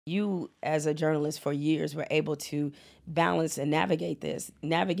you as a journalist for years were able to balance and navigate this,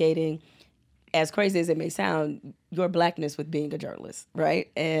 navigating, as crazy as it may sound, your blackness with being a journalist,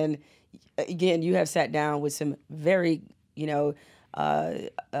 right? And again, you have sat down with some very, you know,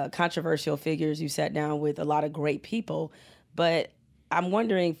 controversial figures. You sat down with a lot of great people, but I'm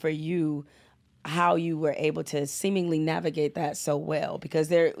wondering for you how you were able to seemingly navigate that so well, because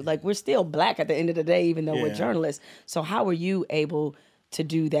they're like, we're still black at the end of the day, even though we're journalists. So how were you able to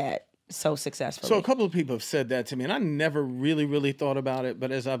do that so successfully? So a couple of people have said that to me, and I never really thought about it.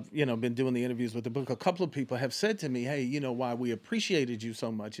 But as I've, been doing the interviews with the book, a couple of people have said to me, hey, why we appreciated you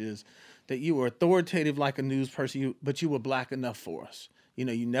so much is that you were authoritative like a news person, but you were black enough for us.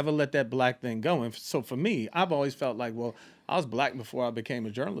 You never let that black thing go. And so for me, I've always felt like, well, I was black before I became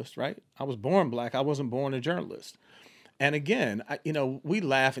a journalist, right? I was born black. I wasn't born a journalist. And again, we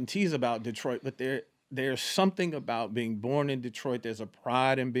laugh and tease about Detroit, but there's something about being born in Detroit. There's a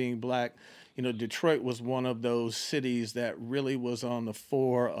pride in being black. Detroit was one of those cities that really was on the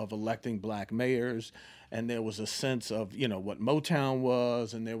fore of electing black mayors. And there was a sense of, what Motown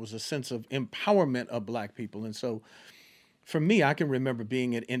was, and there was a sense of empowerment of black people. And so for me, I can remember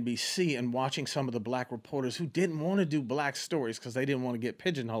being at NBC and watching some of the black reporters who didn't want to do black stories because they didn't want to get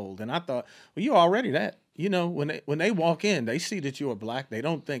pigeonholed. And I thought, well, you're already that. When they walk in, they see that you are black. They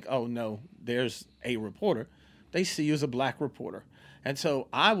don't think, oh, no, there's a reporter. They see you as a black reporter. And so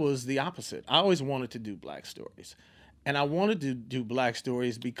I was the opposite. I always wanted to do black stories. And I wanted to do black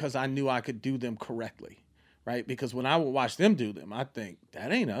stories because I knew I could do them correctly, right? Because when I would watch them do them, I think,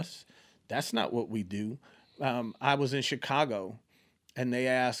 that ain't us. That's not what we do. I was in Chicago, and they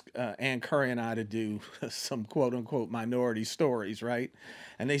asked Ann Curry and I to do some quote-unquote minority stories, right?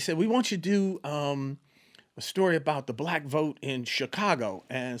 And they said, we want you to do a story about the black vote in Chicago.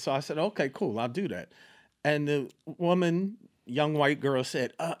 And so I said, okay, cool, I'll do that. And the woman, young white girl,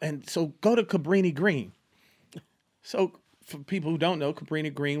 said, and so go to Cabrini Green. So for people who don't know,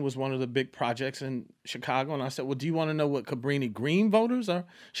 Cabrini Green was one of the big projects in Chicago. And I said, well, do you want to know what Cabrini Green voters are?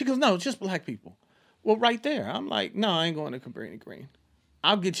 She goes, no, it's just black people. Well, right there, I'm like, no, I ain't going to Cabrini Green.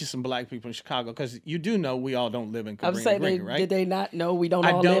 I'll get you some black people in Chicago, because you do know we all don't live in Cabrini Green, right? Did they not know we don't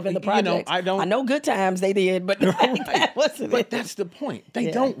all live in the projects? I know good times they did, but that wasn't But that's the point.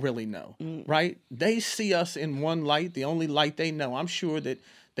 They don't really know, right? They see us in one light, the only light they know. I'm sure that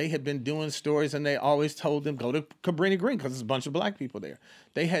they had been doing stories, and they always told them, go to Cabrini Green because there's a bunch of black people there.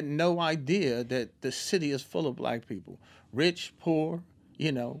 They had no idea that the city is full of black people. Rich, poor,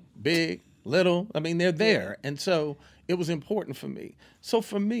 big, little. I mean, they're there. And so it was important for me. So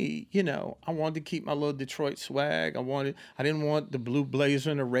for me, I wanted to keep my little Detroit swag. I didn't want the blue blazer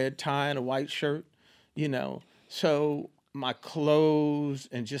and a red tie and a white shirt, So my clothes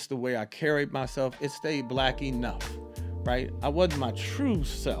and just the way I carried myself, it stayed black enough, right? I wasn't my true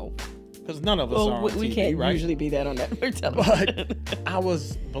self, because none of us are on TV, we can't right? usually be that on network television. But I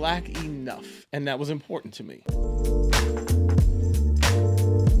was black enough, and that was important to me.